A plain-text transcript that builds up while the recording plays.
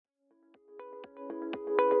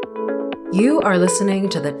You are listening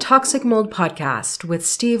to the Toxic Mold Podcast with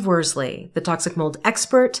Steve Worsley, the toxic mold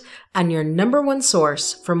expert and your number one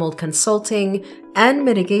source for mold consulting and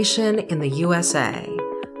mitigation in the USA.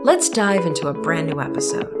 Let's dive into a brand new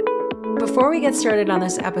episode. Before we get started on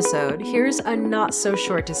this episode, here's a not so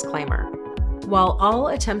short disclaimer. While all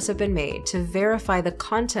attempts have been made to verify the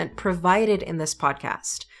content provided in this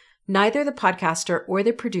podcast, neither the podcaster or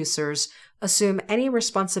the producers assume any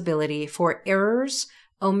responsibility for errors,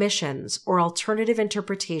 omissions, or alternative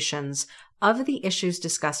interpretations of the issues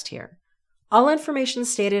discussed here. All information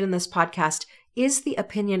stated in this podcast is the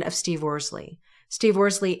opinion of Steve Worsley. Steve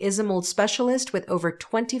Worsley is a mold specialist with over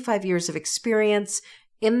 25 years of experience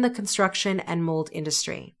in the construction and mold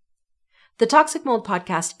industry. The Toxic Mold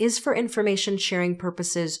Podcast is for information sharing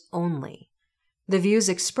purposes only. The views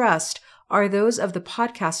expressed are those of the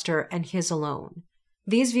podcaster and his alone.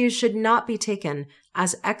 These views should not be taken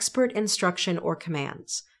as expert instruction or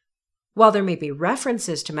commands. While there may be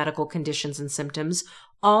references to medical conditions and symptoms,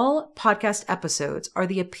 all podcast episodes are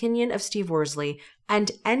the opinion of Steve Worsley, and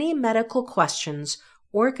any medical questions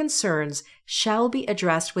or concerns shall be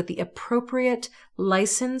addressed with the appropriate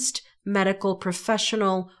licensed medical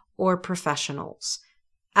professional or professionals.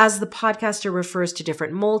 As the podcaster refers to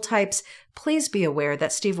different mold types, please be aware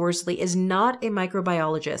that Steve Worsley is not a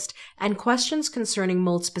microbiologist, and questions concerning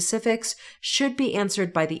mold specifics should be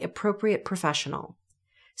answered by the appropriate professional.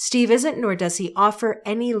 Steve isn't, nor does he offer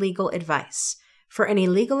any legal advice. For any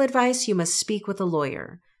legal advice, you must speak with a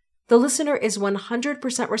lawyer. The listener is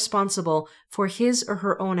 100% responsible for his or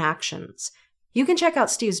her own actions. You can check out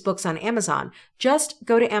Steve's books on Amazon. Just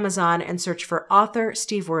go to Amazon and search for author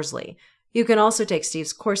Steve Worsley. You can also take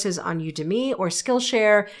Steve's courses on Udemy or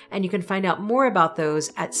Skillshare, and you can find out more about those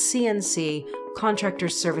at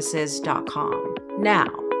cnccontractorservices.com. Now,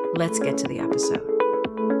 let's get to the episode.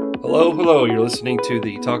 Hello. You're listening to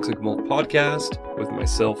the Toxic Mold Podcast with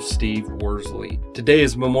myself, Steve Worsley. Today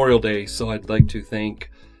is Memorial Day, so I'd like to thank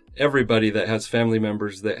everybody that has family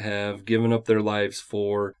members that have given up their lives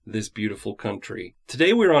for this beautiful country.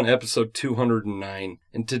 Today we're on episode 209,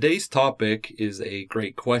 and today's topic is a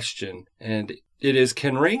great question, and it is,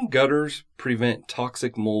 can rain gutters prevent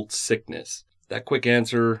toxic mold sickness? That quick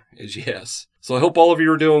answer is yes. So I hope all of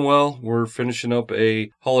you are doing well. We're finishing up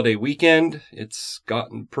a holiday weekend. It's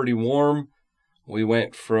gotten pretty warm. We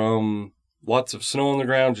went from lots of snow on the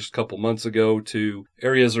ground just a couple months ago to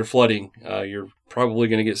areas are flooding. You're probably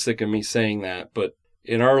going to get sick of me saying that, but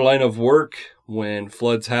in our line of work, when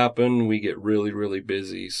floods happen, we get really, really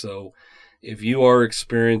busy. So if you are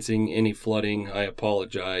experiencing any flooding, I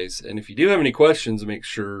apologize. And if you do have any questions, make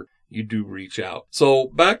sure you do reach out. So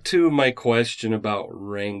back to my question about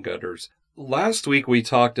rain gutters. Last week we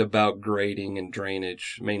talked about grading and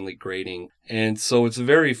drainage, mainly grading. And so it's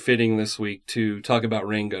very fitting this week to talk about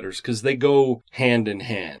rain gutters because they go hand in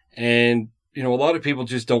hand. And, you know, a lot of people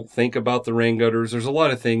just don't think about the rain gutters. There's a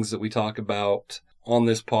lot of things that we talk about on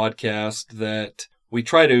this podcast that we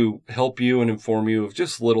try to help you and inform you of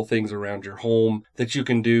just little things around your home that you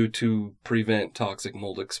can do to prevent toxic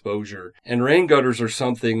mold exposure. And rain gutters are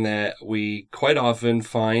something that we quite often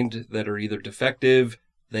find that are either defective,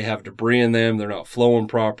 they have debris in them, they're not flowing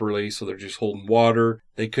properly, so they're just holding water.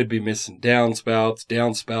 They could be missing downspouts.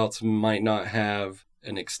 Downspouts might not have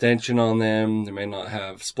an extension on them. They may not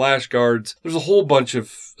have splash guards. There's a whole bunch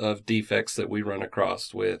of defects that we run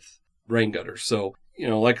across with rain gutters. So, you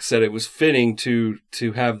know, like I said, it was fitting to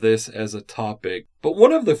have this as a topic. But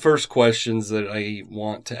one of the first questions that I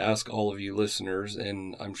want to ask all of you listeners,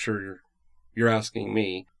 and I'm sure you're asking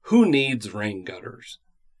me, who needs rain gutters?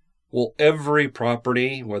 Well, every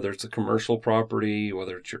property, whether it's a commercial property,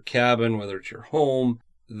 whether it's your cabin, whether it's your home,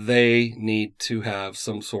 they need to have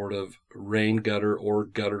some sort of rain gutter or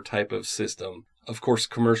gutter type of system. Of course,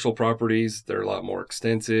 commercial properties, they're a lot more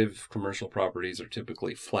extensive. Commercial properties are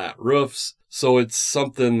typically flat roofs. So it's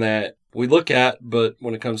something that we look at, but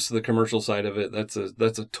when it comes to the commercial side of it, that's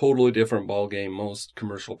a totally different ballgame. Most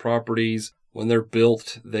commercial properties, when they're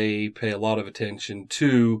built, they pay a lot of attention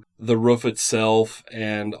to the roof itself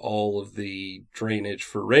and all of the drainage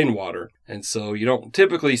for rainwater. And so you don't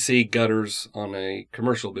typically see gutters on a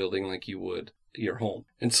commercial building like you would your home.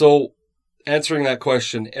 And so answering that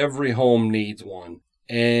question, every home needs one.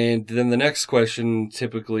 And then the next question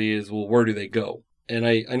typically is, well, where do they go? And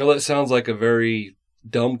I know that sounds like a very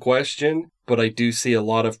dumb question, but I do see a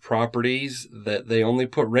lot of properties that they only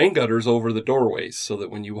put rain gutters over the doorways so that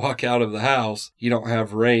when you walk out of the house, you don't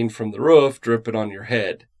have rain from the roof dripping on your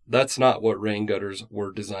head. That's not what rain gutters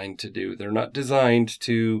were designed to do. They're not designed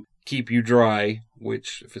to keep you dry,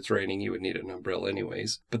 which if it's raining, you would need an umbrella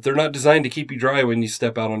anyways. But they're not designed to keep you dry when you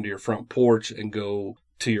step out onto your front porch and go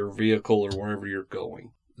to your vehicle or wherever you're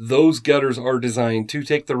going. Those gutters are designed to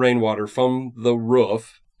take the rainwater from the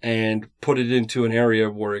roof and put it into an area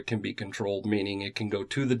where it can be controlled, meaning it can go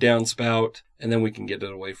to the downspout and then we can get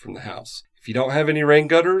it away from the house. If you don't have any rain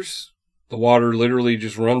gutters, the water literally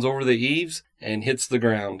just runs over the eaves and hits the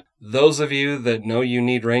ground. Those of you that know you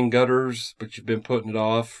need rain gutters, but you've been putting it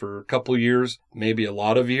off for a couple years, maybe a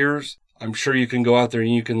lot of years, I'm sure you can go out there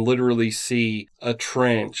and you can literally see a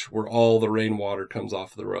trench where all the rainwater comes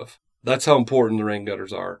off the roof. That's how important the rain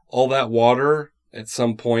gutters are. All that water at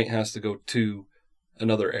some point has to go to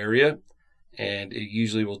another area, and it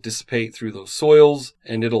usually will dissipate through those soils,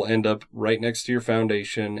 and it'll end up right next to your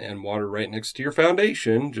foundation, and water right next to your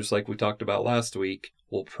foundation, just like we talked about last week,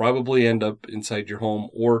 will probably end up inside your home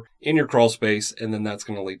or in your crawl space, and then that's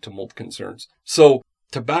going to lead to mold concerns. So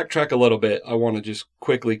to backtrack a little bit, I want to just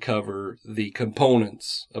quickly cover the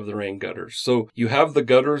components of the rain gutters. So you have the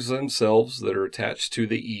gutters themselves that are attached to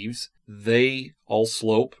the eaves. They all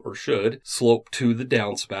slope, or should slope, to the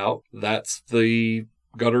downspout. That's the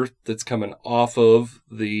gutter that's coming off of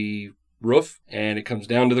the roof, and it comes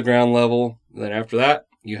down to the ground level. Then after that,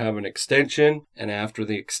 you have an extension, and after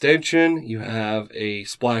the extension, you have a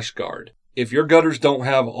splash guard. If your gutters don't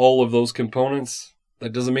have all of those components,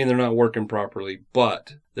 that doesn't mean they're not working properly,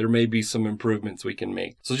 but there may be some improvements we can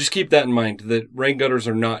make. So just keep that in mind, that rain gutters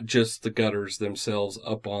are not just the gutters themselves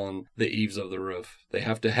up on the eaves of the roof. They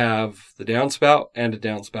have to have the downspout and a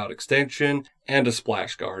downspout extension and a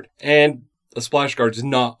splash guard. And a splash guard is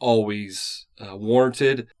not always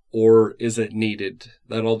warranted, or is it needed?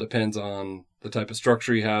 That all depends on the type of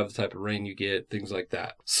structure you have, the type of rain you get, things like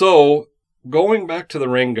that. So going back to the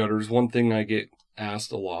rain gutters, one thing I get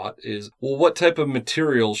asked a lot is, well, what type of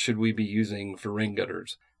material should we be using for rain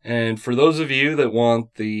gutters? And for those of you that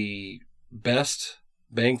want the best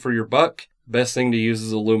bang for your buck, best thing to use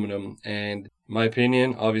is aluminum. And in my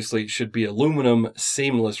opinion, obviously it should be aluminum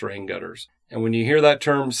seamless rain gutters. And when you hear that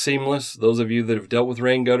term seamless, those of you that have dealt with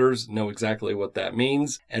rain gutters know exactly what that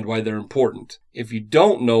means and why they're important. If you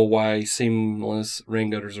don't know why seamless rain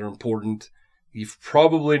gutters are important, you've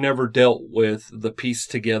probably never dealt with the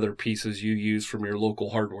pieced together pieces you use from your local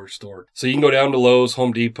hardware store. So you can go down to Lowe's,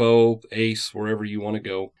 Home Depot, Ace, wherever you want to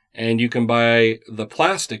go, and you can buy the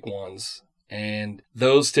plastic ones. And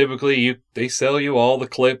those typically, they sell you all the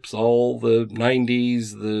clips, all the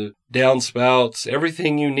 90s, the downspouts,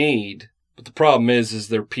 everything you need. But the problem is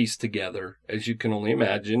they're pieced together. As you can only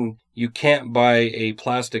imagine, you can't buy a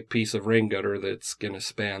plastic piece of rain gutter that's going to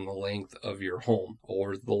span the length of your home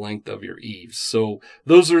or the length of your eaves. So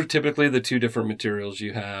those are typically the two different materials.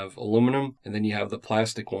 You have aluminum, and then you have the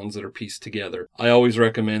plastic ones that are pieced together. I always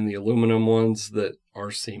recommend the aluminum ones that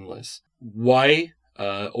are seamless. Why?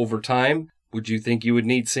 Over time, would you think you would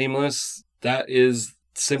need seamless? That is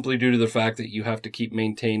simply due to the fact that you have to keep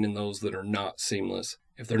maintaining those that are not seamless.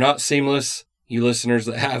 If they're not seamless, you listeners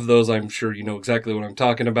that have those, I'm sure you know exactly what I'm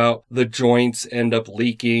talking about. The joints end up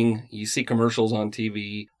leaking. You see commercials on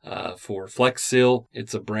TV for Flex Seal.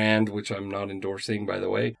 It's a brand which I'm not endorsing, by the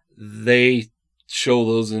way. They show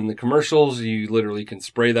those in the commercials. You literally can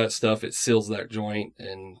spray that stuff. It seals that joint,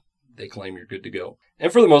 and they claim you're good to go.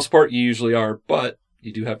 And for the most part, you usually are, but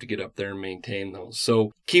you do have to get up there and maintain those.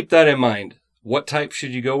 So keep that in mind. What type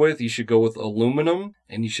should you go with? You should go with aluminum,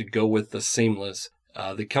 and you should go with the seamless.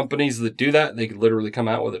 The companies that do that, they literally come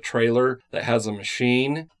out with a trailer that has a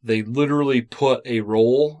machine. They literally put a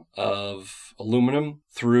roll of aluminum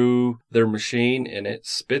through their machine, and it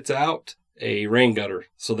spits out a rain gutter.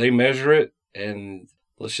 So they measure it, and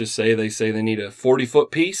let's just say they need a 40-foot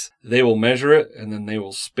piece. They will measure it, and then they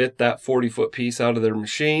will spit that 40-foot piece out of their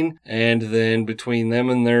machine. And then between them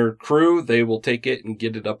and their crew, they will take it and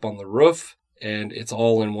get it up on the roof. And it's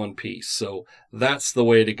all in one piece. So that's the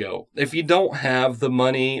way to go. If you don't have the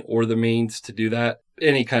money or the means to do that,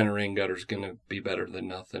 any kind of rain gutter is going to be better than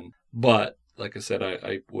nothing. But like I said,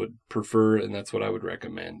 I would prefer, and that's what I would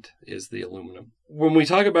recommend, is the aluminum. When we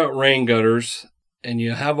talk about rain gutters and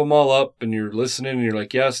you have them all up and you're listening and you're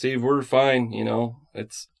like, yeah, Steve, we're fine. You know,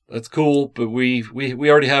 that's cool, but we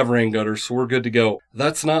already have rain gutters, so we're good to go.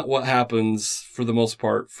 That's not what happens for the most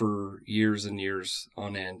part for years and years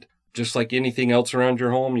on end. Just like anything else around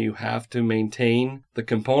your home, you have to maintain the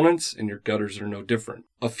components, and your gutters are no different.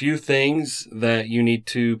 A few things that you need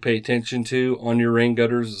to pay attention to on your rain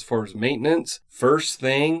gutters as far as maintenance. First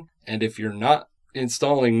thing, and if you're not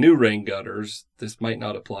installing new rain gutters, this might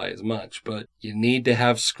not apply as much, but you need to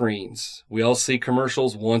have screens. We all see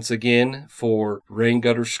commercials once again for rain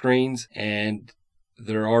gutter screens, and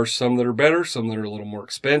there are some that are better, some that are a little more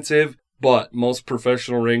expensive. But most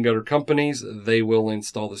professional rain gutter companies, they will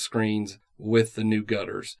install the screens with the new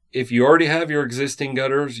gutters. If you already have your existing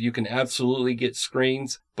gutters, you can absolutely get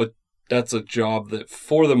screens, but that's a job that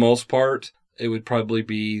for the most part, it would probably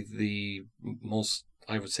be the most,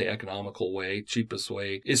 I would say, economical way, cheapest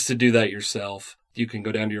way, is to do that yourself. You can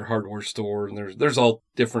go down to your hardware store, and there's all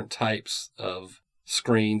different types of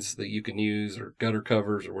screens that you can use, or gutter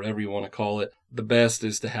covers, or whatever you want to call it. The best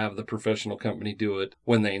is to have the professional company do it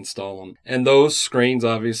when they install them. And those screens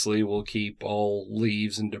obviously will keep all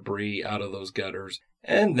leaves and debris out of those gutters.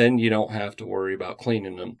 And then you don't have to worry about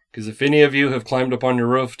cleaning them. Because if any of you have climbed up on your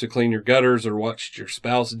roof to clean your gutters or watched your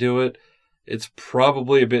spouse do it, it's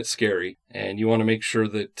probably a bit scary, and you want to make sure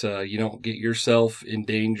that you don't get yourself in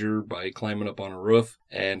danger by climbing up on a roof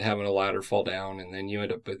and having a ladder fall down, and then you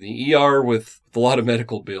end up in the ER with a lot of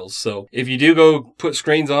medical bills. So if you do go put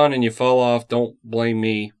screens on and you fall off, don't blame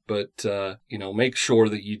me, but make sure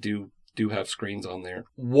that you do have screens on there.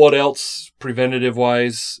 What else preventative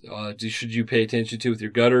wise should you pay attention to with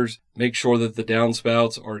your gutters? Make sure that the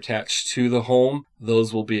downspouts are attached to the home.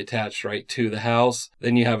 Those will be attached right to the house.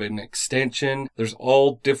 Then you have an extension. There's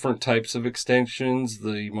all different types of extensions.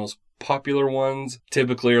 The most popular ones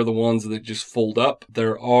typically are the ones that just fold up.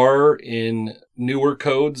 There are in newer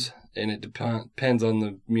codes, and it depends on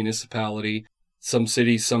the municipality. Some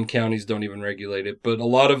cities, some counties don't even regulate it. But a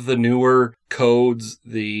lot of the newer codes,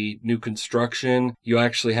 the new construction, you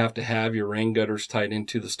actually have to have your rain gutters tied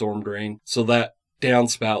into the storm drain. So that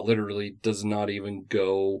downspout literally does not even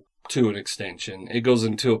go to an extension. It goes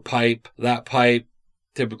into a pipe. That pipe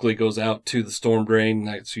typically goes out to the storm drain.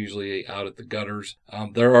 That's usually out at the gutters.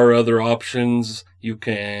 There are other options. You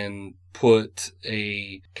can put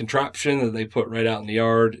a contraption that they put right out in the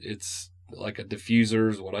yard. It's like a diffuser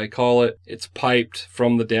is what I call it. It's piped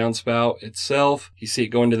from the downspout itself. You see it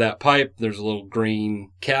go into that pipe. There's a little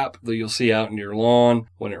green cap that you'll see out in your lawn.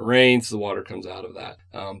 When it rains, the water comes out of that.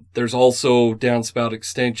 There's also downspout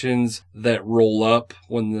extensions that roll up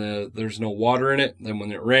when there's no water in it. Then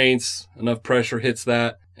when it rains, enough pressure hits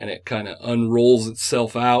that and it kind of unrolls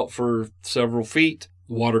itself out for several feet.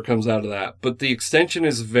 Water comes out of that. But the extension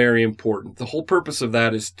is very important. The whole purpose of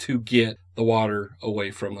that is to get the water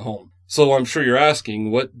away from the home. So I'm sure you're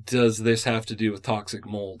asking, what does this have to do with toxic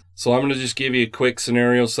mold? So I'm going to just give you a quick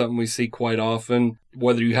scenario, something we see quite often,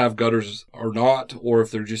 whether you have gutters or not, or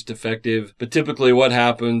if they're just defective. But typically what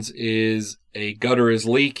happens is a gutter is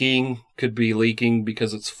leaking, could be leaking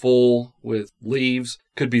because it's full with leaves,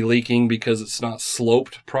 could be leaking because it's not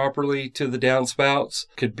sloped properly to the downspouts,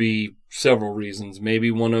 could be several reasons.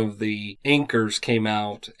 Maybe one of the anchors came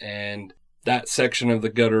out and that section of the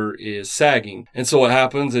gutter is sagging. And so what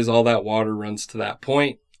happens is all that water runs to that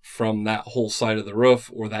point from that whole side of the roof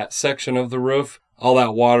or that section of the roof. All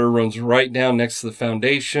that water runs right down next to the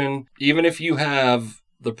foundation. Even if you have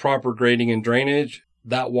the proper grading and drainage,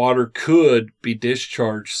 that water could be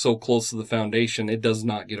discharged so close to the foundation, it does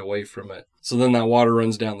not get away from it. So then that water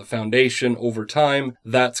runs down the foundation over time.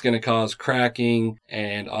 That's going to cause cracking,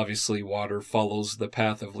 and obviously water follows the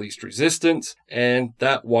path of least resistance, and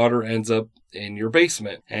that water ends up in your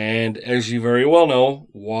basement. And as you very well know,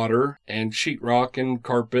 water and sheetrock and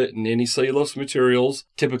carpet and any cellulose materials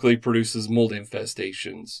typically produces mold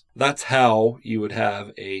infestations. That's how you would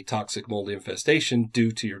have a toxic mold infestation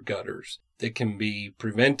due to your gutters. It can be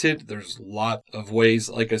prevented. There's a lot of ways,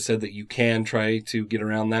 like I said, that you can try to get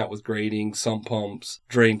around that with grading, sump pumps,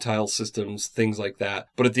 drain tile systems, things like that.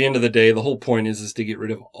 But at the end of the day, the whole point is to get rid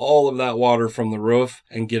of all of that water from the roof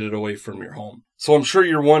and get it away from your home. So I'm sure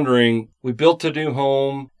you're wondering, we built a new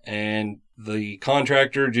home and the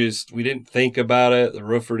contractor we didn't think about it. The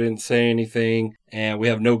roofer didn't say anything, and we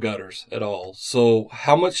have no gutters at all. So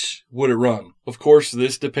how much would it run? Of course,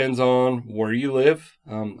 this depends on where you live.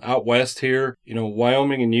 Out west here,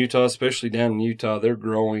 Wyoming and Utah, especially down in Utah, they're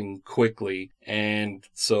growing quickly. And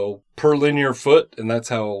so per linear foot, and that's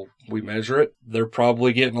how we measure it, they're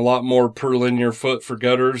probably getting a lot more per linear foot for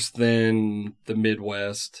gutters than the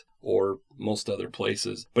Midwest or most other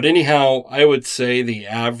places. But anyhow, I would say the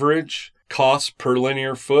average cost per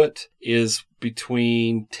linear foot is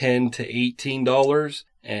between $10 to $18.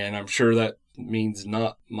 And I'm sure that means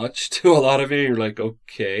not much to a lot of you. You're like,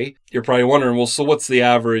 okay. You're probably wondering, well, so what's the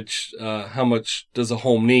average? How much does a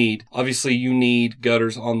home need? Obviously, you need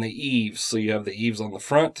gutters on the eaves. So you have the eaves on the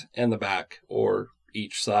front and the back, or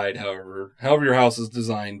each side, however your house is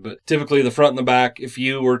designed. But typically the front and the back, if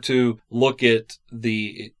you were to look at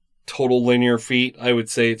the total linear feet, I would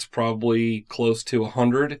say it's probably close to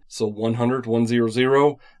 100. So 100,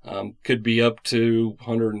 could be up to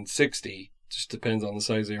 160. Just depends on the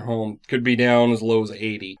size of your home. Could be down as low as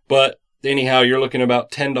 80. But anyhow, you're looking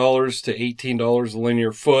about $10 to $18 a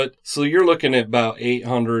linear foot. So you're looking at about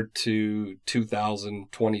 $800 to $2,000,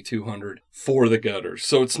 $2,200 for the gutters.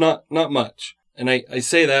 So it's not much. And I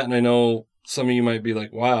say that, and I know some of you might be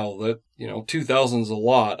like, wow, that, $2,000 is a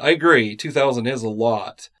lot. I agree, $2,000 is a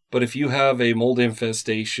lot. But if you have a mold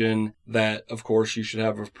infestation that, of course, you should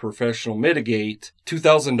have a professional mitigate,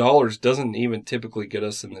 $2,000 doesn't even typically get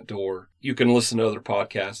us in the door. You can listen to other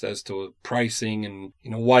podcasts as to pricing and,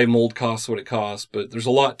 why mold costs what it costs. But there's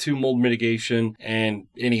a lot to mold mitigation. And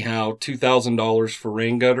anyhow, $2,000 for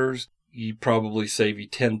rain gutters, you probably save you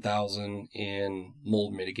 $10,000 in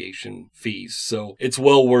mold mitigation fees. So it's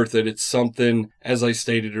well worth it. It's something, as I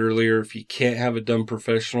stated earlier, if you can't have it done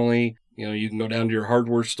professionally, you can go down to your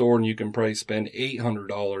hardware store and you can probably spend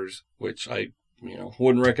 $800, which I,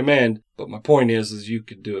 wouldn't recommend. But my point is you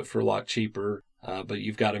could do it for a lot cheaper. But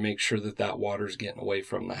you've got to make sure that water's getting away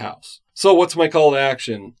from the house. So what's my call to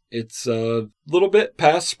action? It's a little bit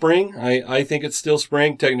past spring. I think it's still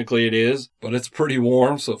spring. Technically it is, but it's pretty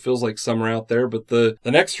warm, so it feels like summer out there. But the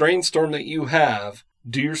next rainstorm that you have,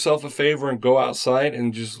 do yourself a favor and go outside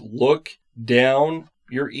and just look down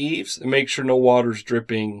your eaves and make sure no water's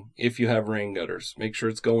dripping if you have rain gutters. Make sure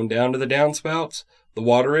it's going down to the downspouts, the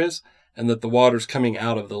water is, and that the water's coming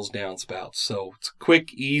out of those downspouts. So it's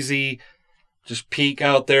quick, easy. Just peek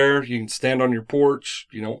out there. You can stand on your porch.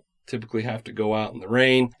 You don't typically have to go out in the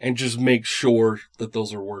rain, and just make sure that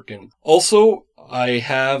those are working. Also, I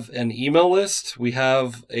have an email list. We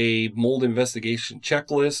have a mold investigation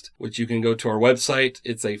checklist, which you can go to our website.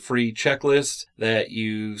 It's a free checklist that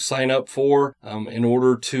you sign up for. In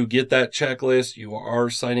order to get that checklist, you are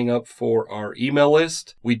signing up for our email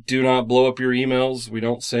list. We do not blow up your emails. We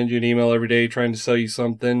don't send you an email every day trying to sell you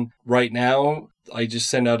something. Right now, I just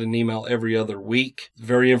send out an email every other week.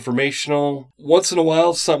 Very informational. Once in a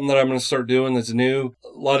while, something that I'm going to start doing that's new. A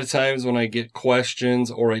lot of times when I get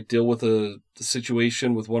questions or I deal with a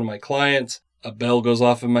situation with one of my clients, a bell goes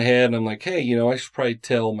off in my head and I'm like, hey, I should probably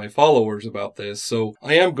tell my followers about this. So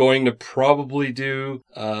I am going to probably do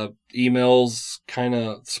emails kind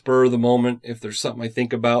of spur of the moment if there's something I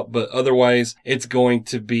think about. But otherwise, it's going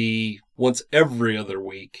to be once every other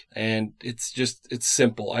week. And it's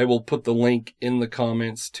simple. I will put the link in the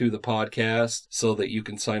comments to the podcast so that you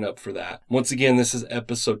can sign up for that. Once again, this is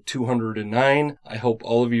episode 209. I hope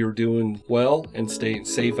all of you are doing well and staying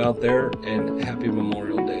safe out there, and happy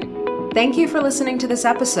Memorial Day. Thank you for listening to this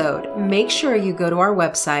episode. Make sure you go to our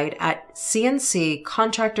website at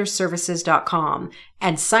cnccontractorservices.com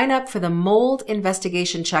and sign up for the mold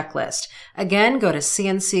investigation checklist. Again, go to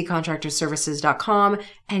cnccontractorservices.com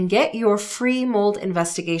and get your free mold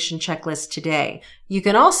investigation checklist today. You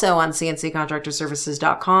can also, on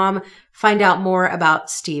cnccontractorservices.com, find out more about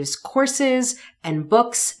Steve's courses and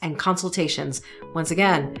books and consultations. Once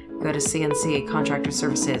again, go to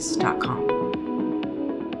cnccontractorservices.com.